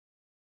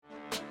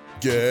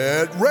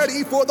Get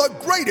ready for the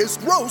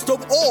greatest roast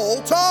of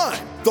all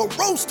time, the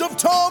Roast of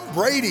Tom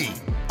Brady,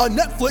 a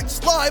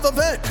Netflix live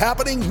event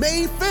happening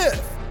May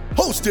 5th.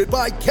 Hosted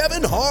by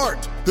Kevin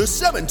Hart, the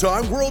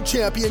 7-time world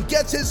champion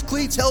gets his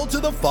cleats held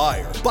to the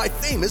fire by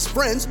famous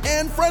friends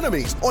and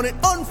frenemies on an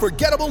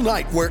unforgettable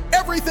night where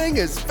everything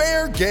is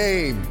fair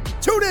game.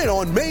 Tune in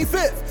on May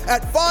 5th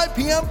at 5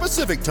 p.m.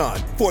 Pacific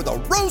time for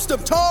the Roast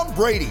of Tom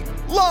Brady,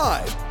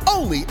 live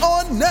only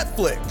on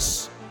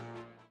Netflix.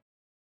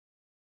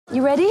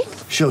 You ready?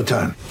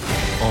 Showtime.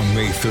 On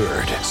May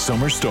 3rd,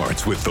 summer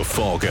starts with The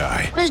Fall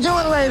Guy. Let's do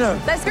it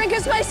later. Let's drink a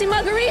spicy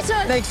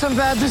margarita. Make some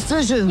bad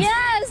decisions.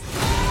 Yes!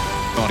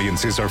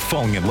 Audiences are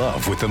falling in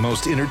love with the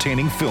most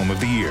entertaining film of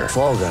the year.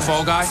 Fall Guy.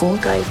 Fall Guy? Fall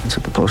Guy. That's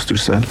what the poster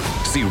said.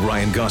 See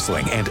Ryan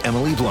Gosling and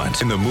Emily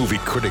Blunt in the movie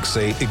critics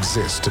say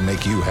exists to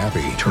make you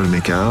happy. Trying to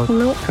make it out?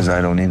 Nope. Because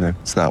I don't either.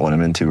 It's not what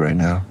I'm into right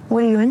now.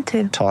 What are you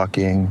into?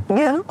 Talking.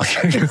 Yeah.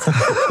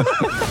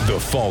 The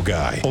Fall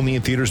Guy. Only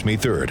in theaters May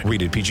 3rd.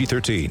 Rated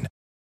PG-13.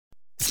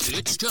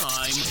 It's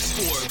time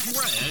for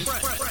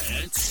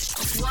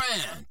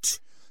Rant.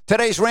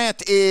 Today's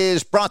rant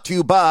is brought to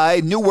you by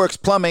New Works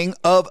Plumbing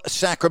of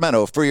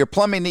Sacramento for your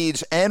plumbing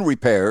needs and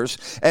repairs.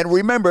 And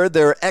remember,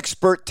 their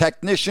expert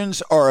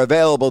technicians are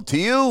available to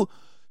you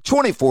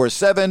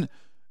 24/7.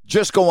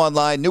 Just go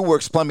online,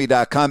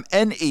 newworksplumbing.com,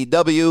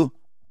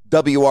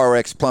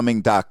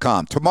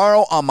 NEWWRXplumbing.com.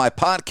 Tomorrow on my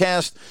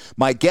podcast,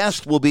 my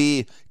guest will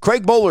be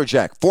Craig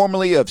Bolerjack,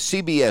 formerly of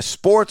CBS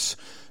Sports,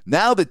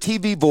 now the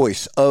TV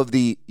voice of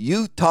the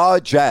Utah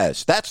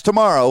Jazz. That's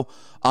tomorrow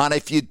on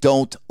If You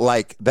Don't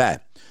Like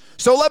That.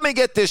 So let me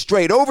get this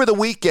straight. Over the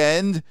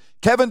weekend,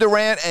 Kevin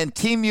Durant and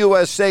Team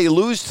USA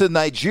lose to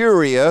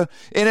Nigeria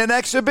in an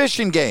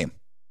exhibition game.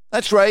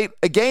 That's right,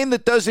 a game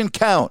that doesn't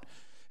count.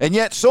 And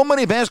yet so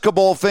many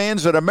basketball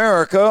fans in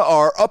America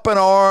are up in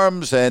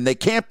arms and they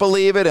can't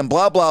believe it and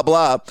blah, blah,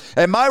 blah.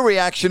 And my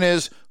reaction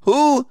is,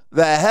 who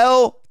the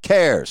hell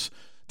cares?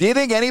 Do you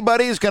think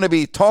anybody is going to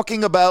be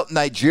talking about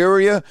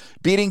Nigeria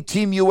beating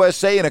Team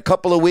USA in a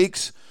couple of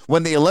weeks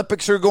when the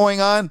Olympics are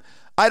going on?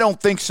 I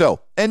don't think so.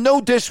 And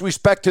no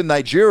disrespect to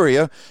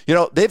Nigeria. You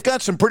know, they've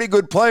got some pretty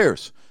good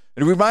players.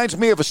 It reminds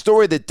me of a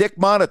story that Dick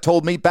Motta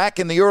told me back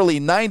in the early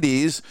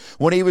 90s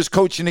when he was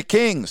coaching the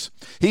Kings.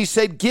 He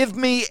said, give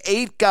me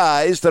 8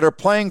 guys that are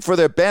playing for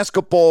their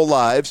basketball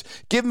lives.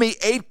 Give me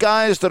 8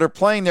 guys that are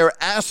playing their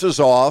asses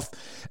off,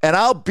 and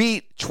I'll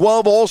beat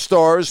 12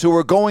 All-Stars who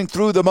are going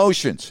through the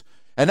motions.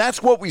 And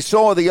that's what we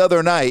saw the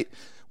other night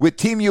with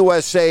Team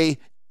USA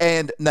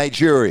and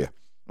Nigeria.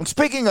 And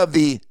speaking of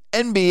the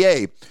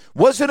NBA,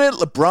 wasn't it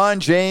LeBron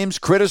James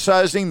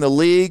criticizing the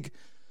league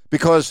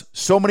because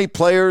so many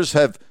players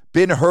have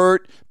been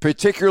hurt,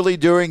 particularly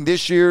during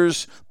this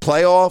year's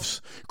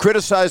playoffs,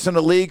 criticizing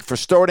the league for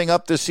starting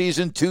up the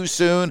season too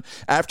soon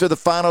after the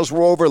finals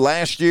were over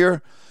last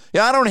year?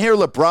 Yeah, I don't hear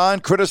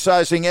LeBron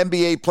criticizing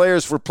NBA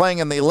players for playing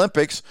in the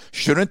Olympics.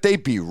 Shouldn't they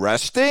be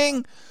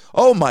resting?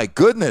 Oh, my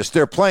goodness,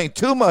 they're playing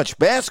too much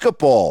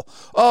basketball.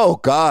 Oh,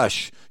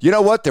 gosh. You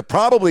know what? They're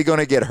probably going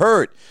to get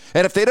hurt.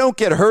 And if they don't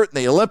get hurt in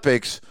the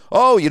Olympics,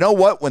 oh, you know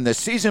what? When the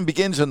season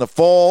begins in the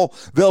fall,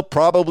 they'll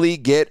probably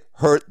get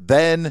hurt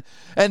then.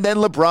 And then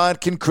LeBron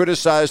can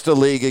criticize the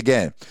league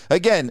again.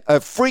 Again,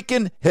 a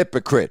freaking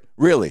hypocrite.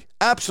 Really.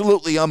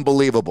 Absolutely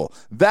unbelievable.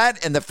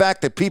 That and the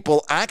fact that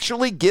people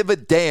actually give a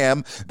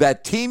damn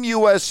that Team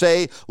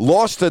USA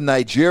lost to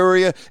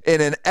Nigeria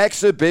in an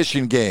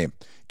exhibition game.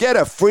 Get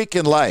a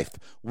freaking life.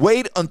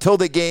 Wait until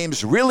the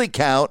games really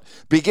count,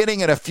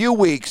 beginning in a few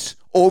weeks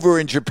over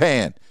in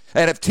Japan.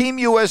 And if Team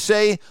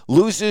USA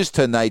loses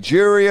to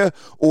Nigeria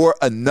or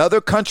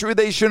another country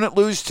they shouldn't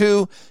lose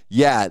to,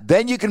 yeah,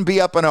 then you can be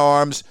up in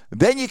arms,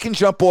 then you can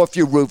jump off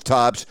your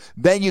rooftops,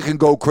 then you can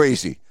go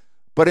crazy.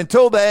 But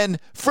until then,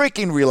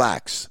 freaking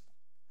relax.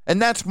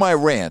 And that's my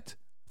rant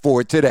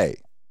for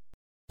today.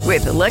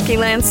 With the Lucky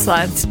Land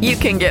Slots, you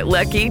can get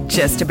lucky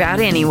just about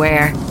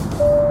anywhere.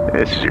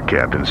 This is your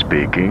captain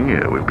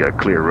speaking. We've got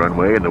clear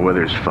runway and the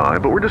weather's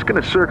fine, but we're just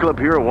going to circle up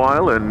here a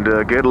while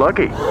and get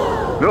lucky.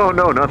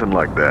 No, nothing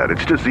like that.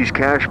 It's just these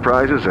cash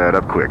prizes add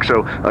up quick.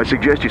 So I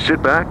suggest you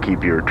sit back,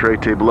 keep your tray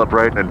table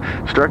upright, and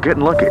start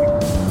getting lucky.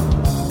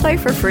 Play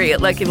for free at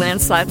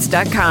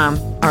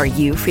LuckyLandSlots.com. Are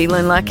you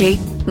feeling lucky?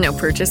 No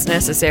purchase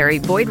necessary.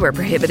 Void where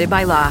prohibited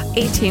by law.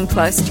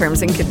 18+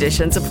 terms and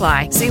conditions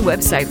apply. See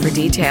website for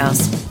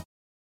details.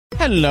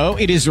 Hello,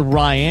 it is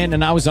Ryan,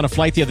 and I was on a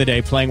flight the other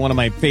day playing one of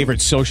my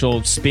favorite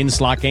social spin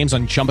slot games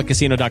on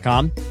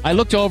ChumbaCasino.com. I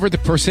looked over at the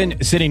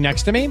person sitting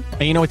next to me,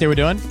 and you know what they were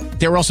doing?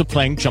 They were also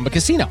playing Chumba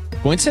Casino.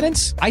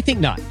 Coincidence? I think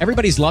not.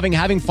 Everybody's loving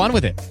having fun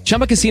with it.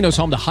 Chumba Casino is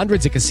home to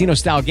hundreds of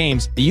casino-style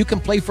games that you can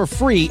play for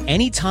free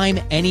anytime,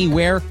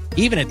 anywhere,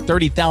 even at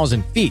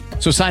 30,000 feet.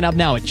 So sign up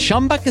now at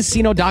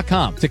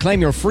ChumbaCasino.com to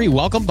claim your free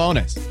welcome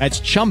bonus. That's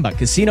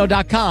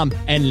ChumbaCasino.com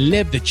and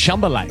live the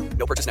Chumba life.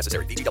 No purchase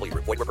necessary. VGW.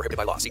 Void where prohibited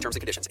by law. See terms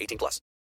and conditions. 18+.